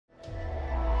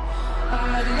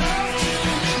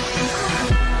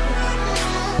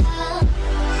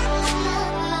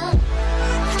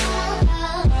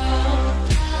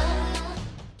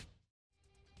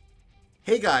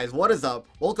guys, what is up?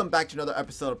 Welcome back to another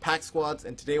episode of Pack Squads,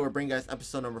 and today we're bringing guys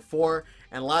episode number 4.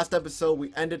 And last episode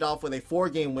we ended off with a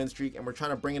 4-game win streak, and we're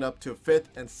trying to bring it up to a 5th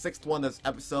and 6th one this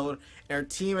episode. And our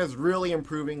team is really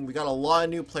improving. We got a lot of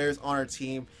new players on our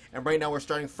team, and right now we're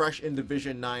starting fresh in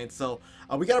Division 9. So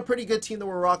we got a pretty good team that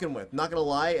we're rocking with. Not gonna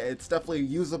lie, it's definitely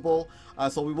usable.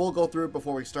 So we will go through it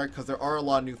before we start because there are a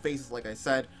lot of new faces, like I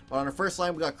said. But on our first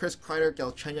line, we got Chris Kreider,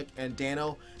 Galchenyuk, and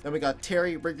Dano. Then we got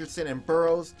Terry, Richardson, and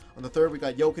Burrows. On the third, we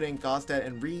got Jokinen, Gostad,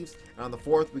 and Reeves. And on the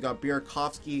fourth, we got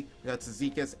Burakovsky, we got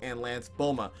Zizekas, and Lance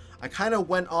Boma. I kind of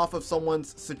went off of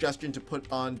someone's suggestion to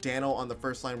put on Dano on the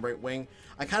first line right wing.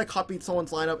 I kind of copied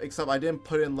someone's lineup, except I didn't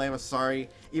put in Lamasari,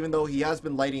 even though he has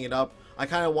been lighting it up. I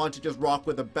kind of want to just rock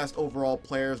with the best overall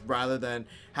players rather than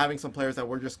having some players that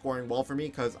were just scoring well for me,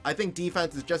 because I think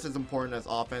defense is just as important as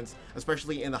offense,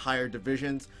 especially in the higher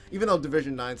divisions, even though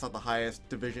Division 9 is not the highest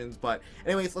divisions. But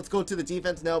anyways, let's go to the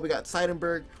defense now. We got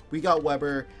Seidenberg, we got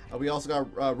Weber, we also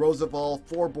got Roosevelt,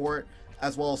 Forbort,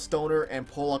 as well as Stoner and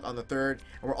Pollock on the third.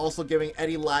 And we're also giving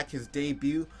Eddie Lack his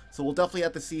debut, so we'll definitely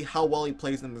have to see how well he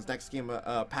plays in this next game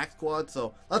of Pack Squad.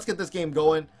 So let's get this game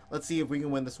going. Let's see if we can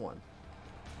win this one.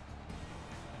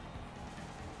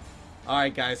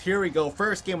 Alright guys, here we go.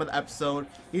 First game of the episode.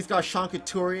 He's got Sean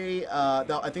Couturier. I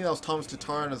think that was Thomas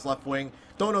Tatar on his left wing.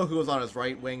 Don't know who was on his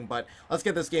right wing, but let's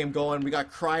get this game going. We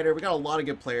got Kreider. We got a lot of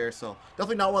good players, so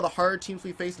definitely not one of the harder teams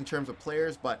we face in terms of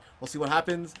players, but we'll see what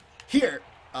happens here.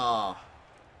 Oh,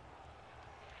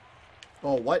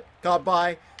 what? Got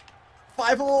by.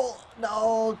 5-0.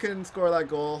 No, couldn't score that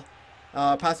goal.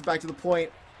 Pass it back to the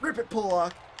point. Rip it,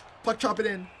 Pollock. Puck chop it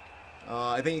in.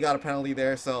 I think he got a penalty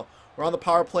there, so we're on the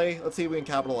power play. Let's see if we can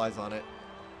capitalize on it.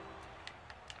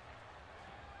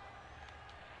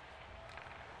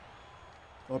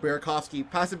 Burakovsky,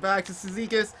 pass it back to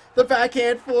Zizekas. The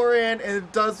backhand forehand, and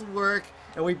it does work.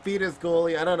 And we beat his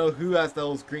goalie. I don't know who has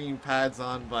those green pads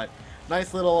on, but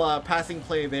nice little passing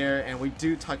play there, and we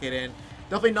do tuck it in.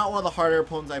 Definitely not one of the harder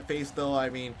opponents I faced, though. I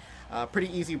mean,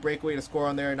 pretty easy breakaway to score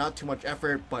on there. Not too much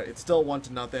effort, but it's still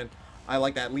 1-0. I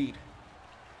like that lead.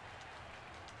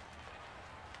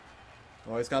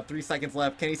 Oh, he's got 3 seconds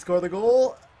left. Can he score the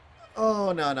goal?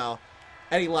 Oh, no.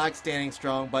 Eddie Lack standing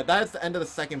strong, but that's the end of the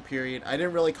second period. I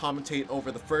didn't really commentate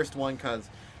over the first one because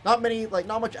not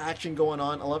much action going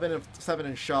on. 11 of 7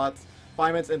 in shots,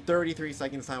 5 minutes and 33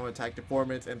 seconds time of attack to 4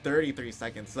 minutes and 33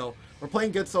 seconds. So we're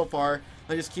playing good so far.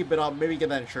 Let's just keep it up. Maybe get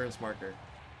that insurance marker.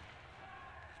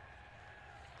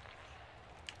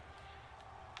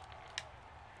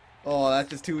 Oh, that's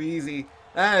just too easy.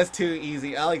 That is too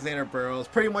easy. Alexander Burrows.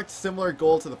 Pretty much similar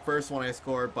goal to the first one I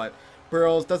scored, but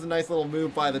Burrows does a nice little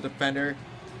move by the defender.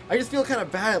 I just feel kind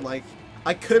of bad. Like,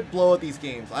 I could blow at these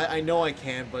games. I know I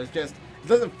can, but it's just, it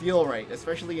doesn't feel right,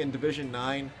 especially in Division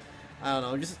 9. I don't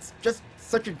know, just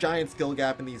such a giant skill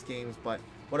gap in these games, but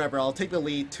whatever. I'll take the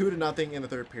lead, 2-0 in the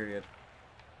third period.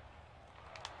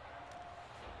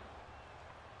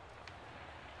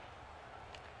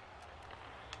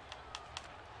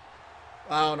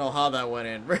 I don't know how that went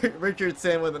in.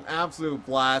 Richardson with an absolute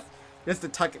blast just to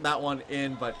tuck that one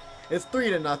in, but it's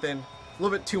 3-0. A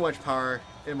little bit too much power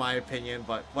in my opinion,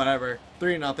 but whatever.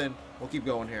 3-0. We'll keep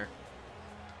going here.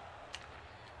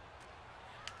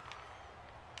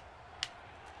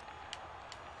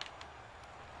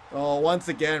 Oh, once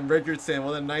again, Richardson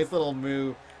with a nice little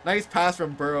move. Nice pass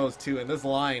from Burrows too, and this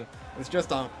line is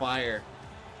just on fire.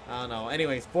 I don't know.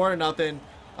 Anyways, 4-0.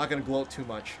 Not gonna gloat too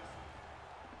much.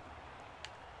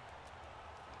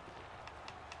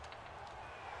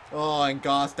 Oh, and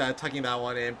Gostad tucking that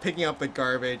one in, picking up the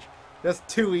garbage. Just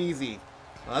too easy.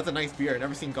 Well, that's a nice beer. I've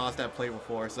never seen Gostad play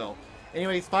before. So,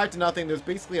 anyways, 5-0. There's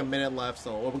basically a minute left,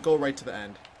 so we'll go right to the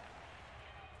end.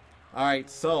 Alright,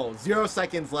 so 0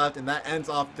 seconds left, and that ends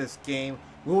off this game.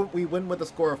 We win with a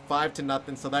score of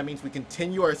 5-0, so that means we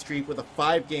continue our streak with a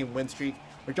 5-game win streak,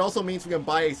 which also means we can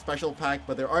buy a special pack,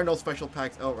 but there are no special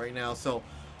packs out right now. So,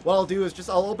 what I'll do is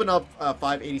I'll open up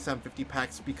 5 8750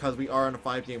 packs because we are on a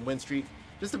 5-game win streak.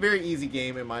 Just a very easy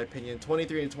game in my opinion.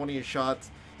 23-20 shots.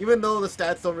 Even though the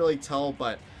stats don't really tell,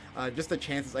 but just the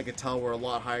chances I could tell were a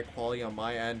lot higher quality on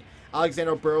my end.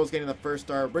 Alexander Burrows getting the first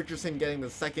star, Richardson getting the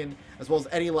second, as well as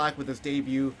Eddie Lack with his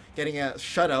debut getting a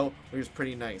shutout, which is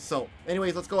pretty nice. So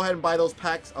anyways, let's go ahead and buy those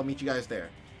packs. I'll meet you guys there.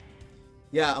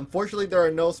 Yeah, unfortunately there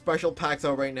are no special packs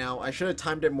out right now. I should have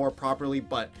timed it more properly,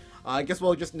 but I guess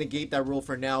we'll just negate that rule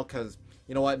for now because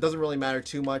you know what, it doesn't really matter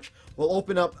too much. We'll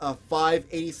open up 5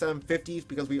 8750s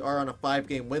because we are on a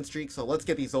 5-game win streak. So let's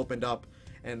get these opened up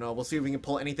and we'll see if we can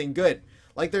pull anything good.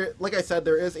 Like I said,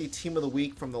 there is a team of the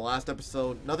week from the last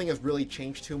episode. Nothing has really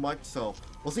changed too much, so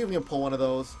we'll see if we can pull one of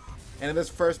those. And in this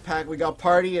first pack, we got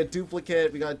Party, a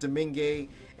Duplicate, we got Domingue,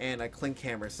 and a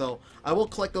Klinkhammer. So I will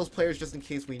collect those players just in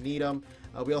case we need them.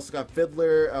 We also got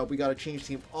Fiddler, we got a Change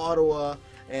Team Ottawa,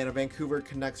 and a Vancouver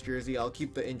Canucks jersey. I'll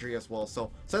keep the injury as well.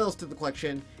 So send those to the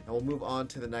collection, and we'll move on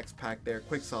to the next pack there.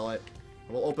 Quick Solid.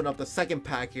 And we'll open up the second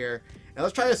pack here. And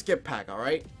let's try to skip pack,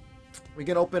 alright? We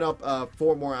can open up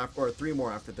 3 more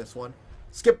after this one.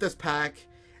 Skip this pack.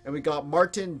 And we got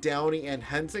Martin, Downey, and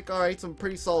Hensick. Alright, some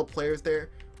pretty solid players there.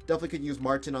 Definitely could use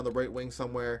Martin on the right wing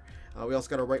somewhere. We also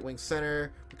got a right wing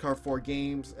center. We covered 4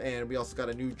 games. And we also got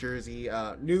a New Jersey,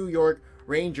 New York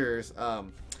Rangers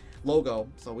logo.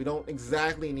 So we don't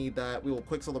exactly need that. We will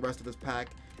quick sell the rest of this pack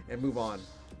and move on.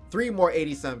 3 more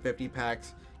 8750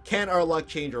 packs. Can our luck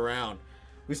change around?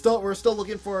 We're still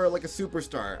looking for like a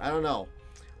superstar. I don't know.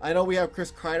 I know we have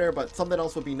Chris Kreider, but something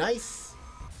else would be nice.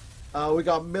 We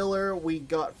got Miller, we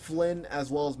got Flynn,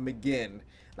 as well as McGinn.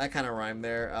 That kind of rhyme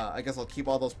there. I guess I'll keep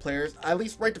all those players. At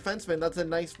least right defenseman, that's a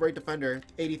nice right defender.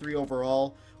 83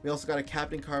 overall. We also got a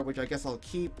captain card, which I guess I'll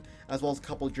keep, as well as a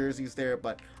couple jerseys there.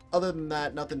 But other than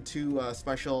that, nothing too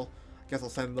special. I guess I'll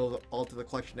send those all to the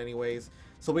collection anyways.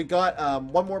 So we got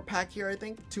 1 more pack here, I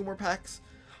think. 2 more packs.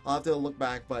 I'll have to look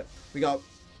back, but we got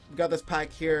this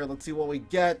pack here. Let's see what we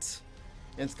get.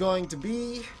 It's going to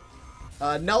be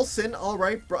Nelson,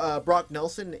 alright, Brock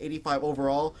Nelson, 85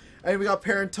 overall. And we got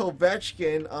Parento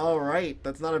Ovechkin, alright,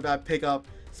 that's not a bad pickup.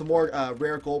 Some more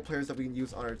rare gold players that we can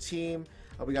use on our team.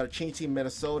 We got a Change Team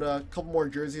Minnesota, a couple more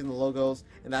jerseys and the logos,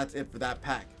 and that's it for that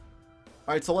pack.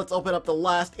 Alright, so let's open up the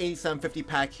last 8750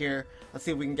 pack here. Let's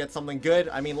see if we can get something good.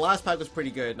 I mean, last pack was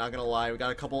pretty good, not gonna lie. We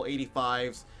got a couple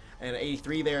 85s and an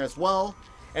 83 there as well.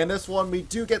 And this one, we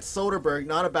do get Soderberg,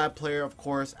 not a bad player, of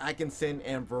course, Atkinson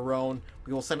and Verone.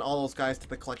 We will send all those guys to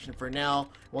the collection for now.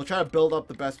 We'll try to build up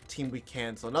the best team we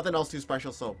can, so nothing else too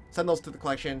special, so send those to the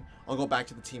collection. I'll go back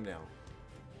to the team now.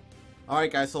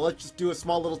 Alright guys, so let's just do a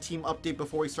small little team update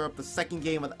before we start up the second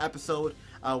game of the episode.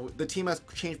 The team has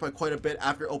changed by quite a bit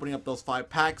after opening up those 5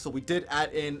 packs, so we did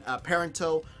add in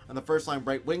Parento on the first line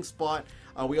right wing spot.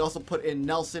 We also put in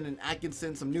Nelson and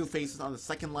Atkinson, some new faces on the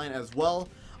second line as well.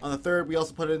 On the third, we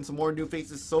also put in some more new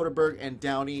faces, Soderberg and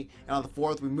Downey. And on the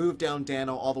fourth, we moved down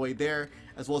Dano all the way there,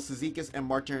 as well as Cizikas and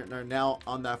Martin are now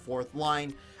on that 4th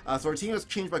line. So our team has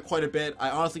changed by quite a bit.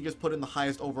 I honestly just put in the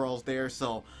highest overalls there,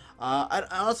 so I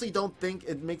honestly don't think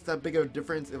it makes that big of a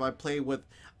difference if I play with,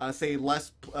 say,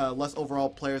 less overall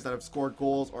players that have scored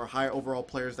goals or higher overall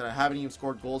players that haven't even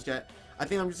scored goals yet. I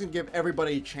think I'm just going to give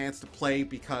everybody a chance to play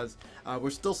because we're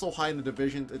still so high in the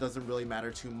division, it doesn't really matter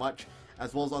too much.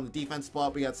 As well as on the defense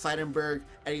spot, we got Seidenberg,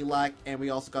 Eddie Lack, and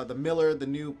we also got the Miller, the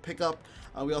new pickup.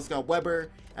 We also got Weber.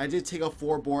 And I did take a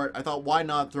 4-board. I thought, why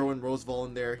not throw in Roosevelt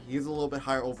in there? He's a little bit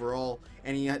higher overall,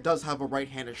 and he does have a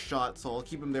right-handed shot, so I'll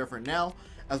keep him there for now.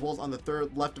 As well as on the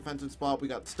third left defensive spot, we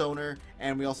got Stoner,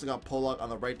 and we also got Pollock on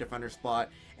the right defender spot.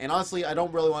 And honestly, I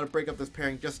don't really want to break up this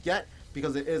pairing just yet,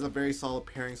 because it is a very solid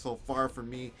pairing so far for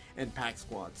me and Pack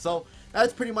Squad. So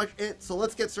that's pretty much it. So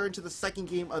let's get started into the second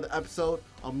game of the episode.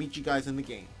 I'll meet you guys in the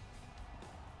game.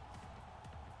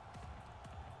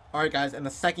 Alright guys, in the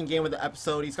second game of the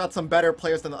episode, he's got some better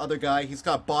players than the other guy. He's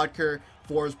got Bodker,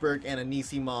 Forsberg, and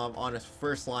Anisimov on his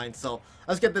first line. So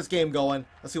let's get this game going.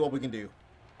 Let's see what we can do.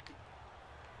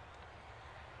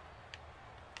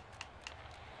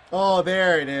 Oh,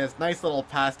 there it is. Nice little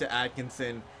pass to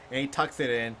Atkinson, and he tucks it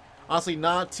in. Honestly,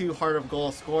 not too hard of a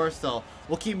goal to score, so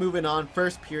we'll keep moving on.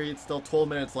 First period, still 12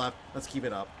 minutes left. Let's keep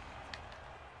it up.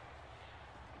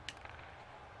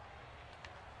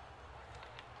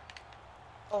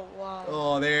 Oh, wow.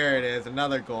 Oh, there it is.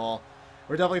 Another goal.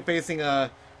 We're definitely facing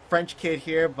a French kid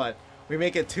here, but we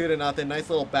make it 2-0. Nice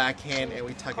little backhand, and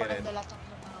we tuck it in.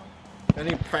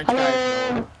 Any French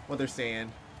guys know what they're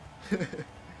saying.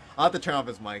 I'll have to turn off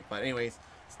his mic, but anyways,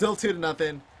 still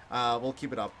 2-0. We'll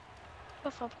keep it up.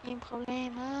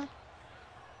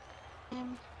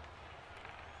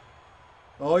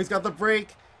 Oh, he's got the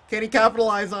break. Can he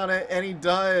capitalize on it? And he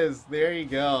does. There you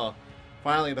go.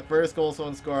 Finally, the first goal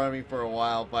someone scored on me for a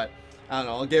while, but I don't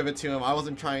know. I'll give it to him. I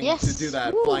wasn't trying to do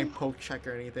that blind poke check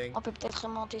or anything. I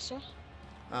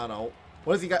don't know.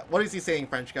 What is he got? What is he saying,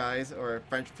 French guys or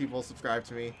French people? Subscribe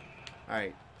to me. All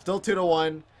right, still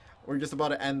 2-1. We're just about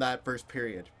to end that first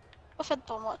period.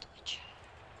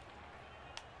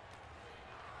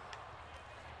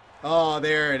 Oh,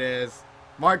 there it is.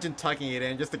 Martin tucking it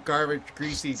in. Just a garbage,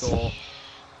 greasy goal.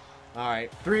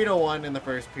 Alright, 3-1 in the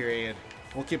first period.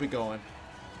 We'll keep it going.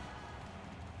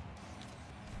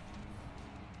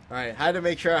 Alright, had to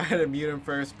make sure I had to mute him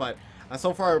first, but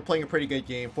so far we're playing a pretty good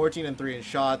game. 14-3 in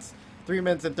shots. 3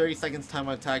 minutes and 30 seconds time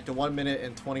on attack to 1 minute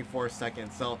and 24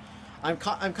 seconds. So, I'm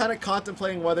kind of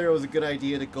contemplating whether it was a good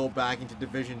idea to go back into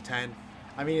Division 10.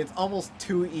 I mean, it's almost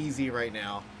too easy right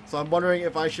now. So I'm wondering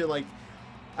if I should, like,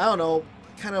 I don't know,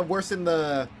 kind of worsen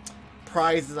the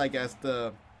prizes, I guess,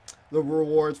 the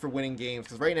rewards for winning games.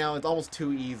 Because right now it's almost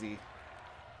too easy.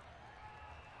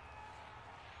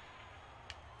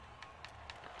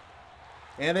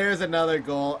 And there's another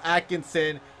goal.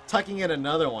 Atkinson tucking in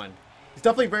another one. He's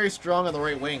definitely very strong on the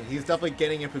right wing. He's definitely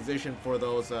getting in position for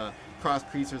those cross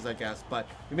creasers, I guess. But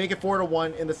we make it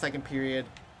 4-1 in the second period.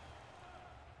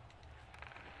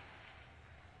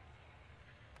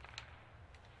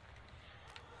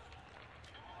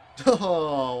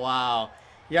 Oh, wow.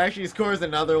 He actually scores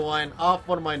another one off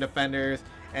one of my defenders.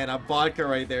 And a vodka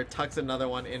right there tucks another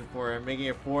one in for him, making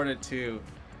it 4-2.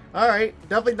 Alright,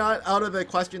 definitely not out of the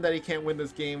question that he can't win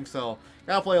this game. So,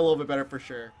 gotta play a little bit better for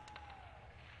sure.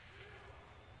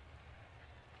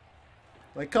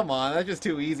 Like, come on, that's just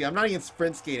too easy. I'm not even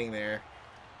sprint skating there.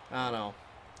 I don't know.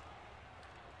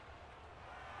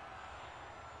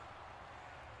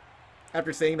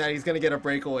 After saying that, he's going to get a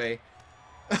breakaway.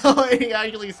 Oh, he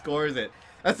actually scores it.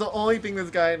 That's the only thing this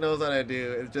guy knows how to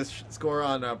do, is just score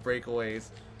on breakaways.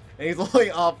 And he's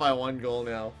only off by 1 goal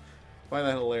now. I find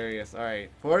that hilarious. Alright,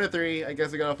 4-3. I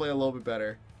guess we got to play a little bit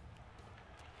better.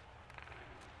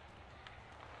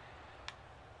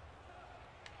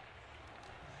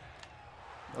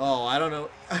 Oh, I don't know.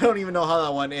 I don't even know how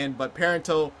that went in, but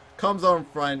Parento comes on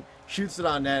front, shoots it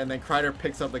on net, and then Kreider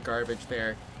picks up the garbage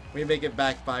there. We make it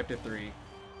back 5-3.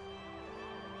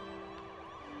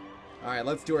 Alright,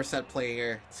 let's do our set play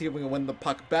here. See if we can win the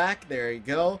puck back. There you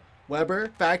go. Weber,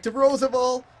 back to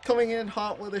Roosevelt. Coming in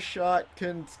hot with a shot.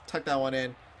 Couldn't tuck that one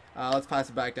in. Let's pass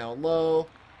it back down low.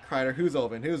 Kreider, who's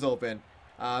open? Who's open?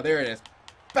 There it is.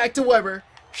 Back to Weber.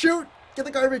 Shoot! Get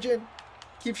the garbage in.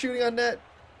 Keep shooting on net.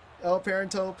 Oh,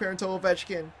 Parento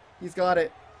Ovechkin. He's got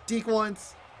it. Deke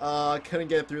once. Couldn't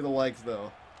get through the legs,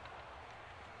 though.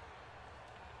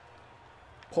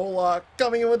 Pollock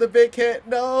coming in with a big hit.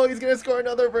 No, he's going to score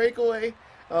another breakaway.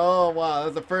 Oh, wow.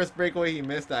 That's the first breakaway he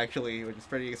missed, actually, which is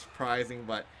pretty surprising.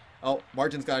 But, oh,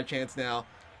 Martin's got a chance now.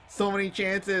 So many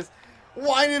chances.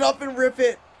 Wind it up and rip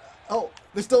it. Oh,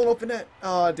 there's still an open net.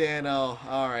 Oh, Dano.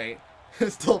 All right.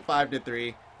 Still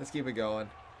 5-3. Let's keep it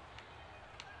going.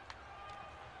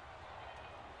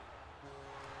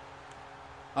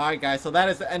 Alright guys, so that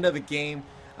is the end of the game.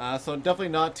 So definitely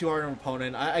not too hard of an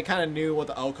opponent. I kind of knew what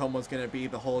the outcome was going to be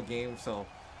the whole game. So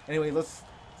anyway, let's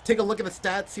take a look at the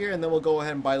stats here and then we'll go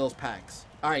ahead and buy those packs.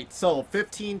 Alright, so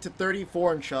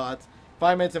 15-34 in shots,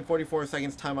 5 minutes and 44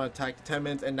 seconds time on attack, 10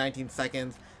 minutes and 19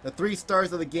 seconds. The 3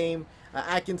 stars of the game,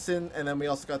 Atkinson, and then we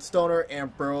also got Stoner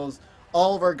and Burrows.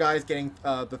 All of our guys getting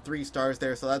the 3 stars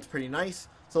there, so that's pretty nice.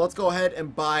 So let's go ahead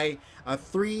and buy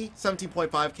 3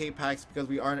 17.5k packs because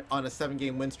we are on a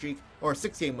 7-game win streak, or a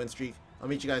 6-game win streak. I'll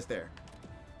meet you guys there.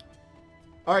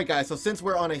 Alright guys, so since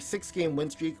we're on a 6-game win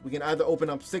streak, we can either open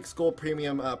up 6 gold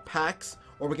premium packs,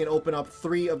 or we can open up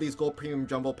 3 of these gold premium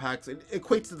jumbo packs. It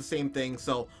equates to the same thing,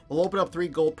 so we'll open up 3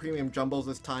 gold premium jumbos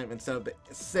this time instead of the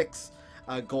 6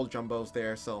 gold jumbos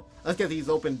there. So let's get these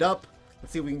opened up.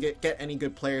 Let's see if we can get any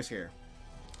good players here.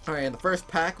 Alright, and the first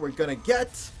pack we're gonna get...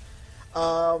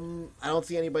 I don't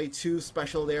see anybody too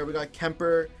special there. We got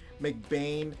Kemper,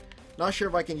 McBain. Not sure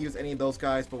if I can use any of those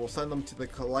guys, but we'll send them to the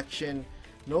collection.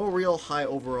 No real high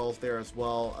overalls there as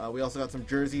well. We also got some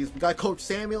jerseys. We got Coach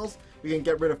Samuels. We can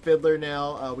get rid of Fiddler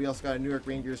now. We also got a New York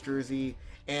Rangers jersey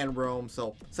and Rome.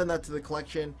 So send that to the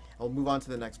collection. And we'll move on to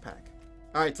the next pack.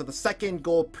 Alright, so the second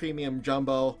gold premium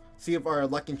jumbo. See if our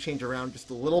luck can change around just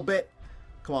a little bit.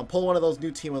 Come on, pull one of those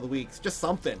new team of the weeks. Just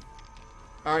something.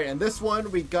 Alright, and this one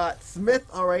we got Smith,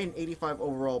 alright, an 85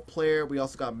 overall player. We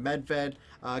also got Medved,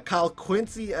 Kyle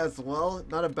Quincy as well.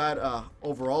 Not a bad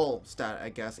overall stat, I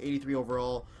guess. 83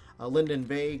 overall. Lyndon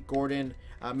Vay, Gordon,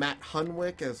 Matt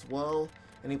Hunwick as well.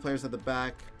 Any players at the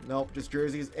back? Nope, just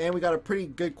jerseys. And we got a pretty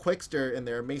good quickster in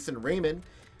there, Mason Raymond.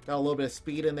 Got a little bit of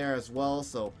speed in there as well.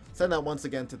 So send that once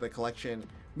again to the collection.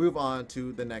 Move on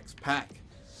to the next pack.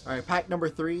 Alright, pack number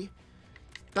 3.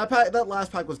 That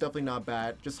last pack was definitely not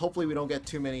bad. Just hopefully we don't get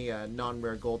too many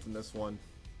non-rare golds in this one.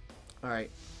 Alright,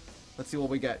 let's see what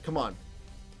we get. Come on.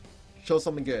 Show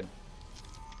something good.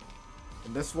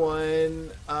 And this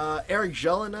one, Eric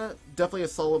Jelena, definitely a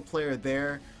solid player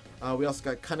there. We also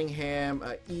got Cunningham,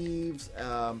 Eves, we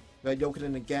got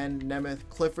Jokinen again, Nemeth,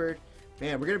 Clifford.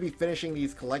 Man, we're going to be finishing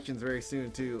these collections very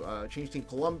soon too. Change Team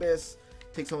Columbus,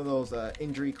 take some of those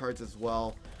injury cards as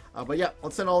well. But yeah,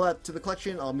 let's send all that to the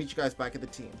collection. I'll meet you guys back at the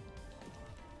team.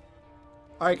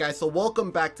 Alright guys, so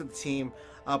welcome back to the team.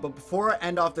 But before I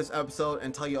end off this episode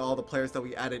and tell you all the players that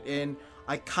we added in,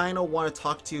 I kind of want to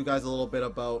talk to you guys a little bit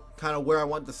about kind of where I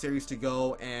want the series to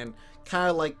go and kind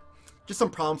of like just some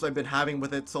problems I've been having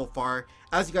with it so far.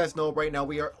 As you guys know, right now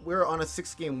we're on a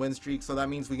 6-game win streak, so that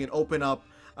means we can open up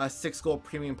 6-goal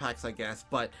premium packs, I guess.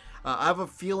 But I have a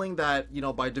feeling that, you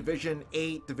know, by Division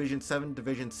 8, Division 7,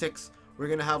 Division 6, we're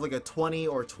gonna have like a 20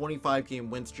 or 25 game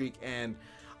win streak, and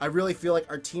I really feel like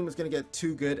our team is going to get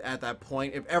too good at that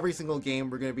point. If every single game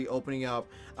we're going to be opening up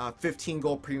 15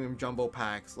 goal premium jumbo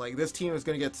packs, like this team is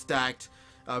going to get stacked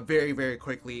very, very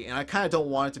quickly, and I kind of don't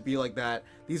want it to be like that.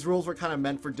 These rules were kind of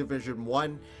meant for Division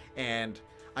 1, and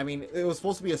I mean, it was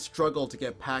supposed to be a struggle to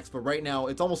get packs, but right now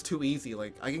it's almost too easy.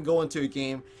 Like, I can go into a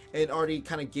game and already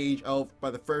kind of gauge out by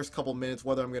the first couple minutes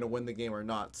whether I'm going to win the game or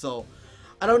not. So,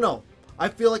 I don't know. I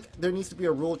feel like there needs to be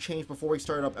a rule change before we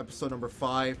start up episode number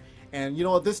 5. And you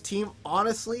know what, this team,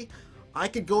 honestly, I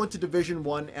could go into Division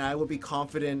 1 and I would be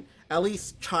confident, at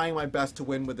least trying my best to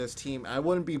win with this team. I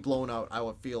wouldn't be blown out, I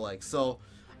would feel like. So,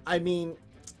 I mean,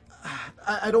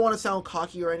 I don't want to sound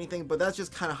cocky or anything, but that's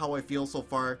just kind of how I feel so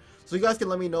far. So you guys can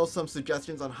let me know some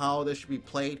suggestions on how this should be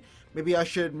played. Maybe I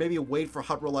should wait for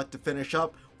Hut Roulette to finish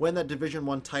up, win that Division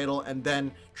 1 title, and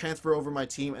then transfer over my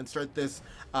team and start this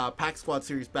Pack Squad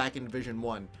series back in Division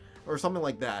 1. Or something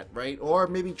like that, right? Or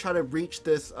maybe try to reach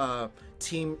this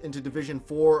team into Division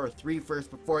 4 or 3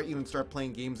 first before I even start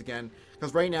playing games again.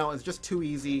 Because right now it's just too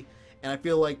easy, and I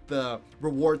feel like the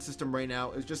reward system right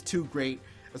now is just too great,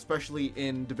 especially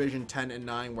in Division 10 and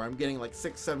 9 where I'm getting like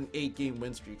 6, 7, 8 game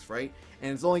win streaks, right?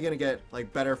 And it's only going to get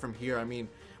like better from here. I mean,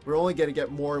 we're only going to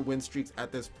get more win streaks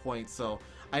at this point, so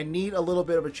I need a little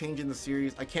bit of a change in the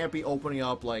series. I can't be opening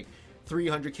up like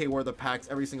 300k worth of packs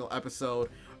every single episode,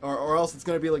 or else it's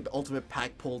going to be like the ultimate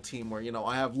pack pull team where, you know,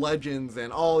 I have legends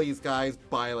and all these guys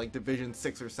by like Division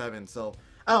 6 or 7. So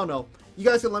I don't know, you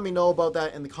guys can let me know about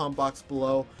that in the comment box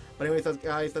below. But anyways,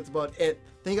 guys, that's about it.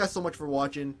 Thank you guys so much for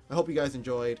watching. I hope you guys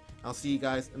enjoyed. I'll see you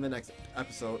guys in the next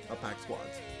episode of Pack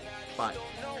Squads. Bye.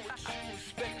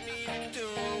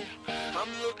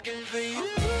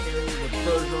 With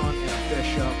Bergeron and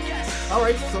Bishop.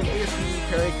 Alright, so ASP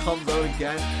Perry comes out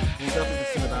again. We'll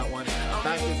definitely see that one.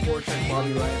 Back to forward check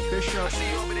Bobby Ryan. Bishop,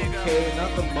 okay,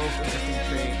 not the most interesting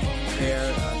trade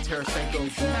there. Tarasenko,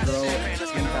 Goudreau, and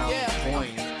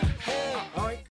inbound coin.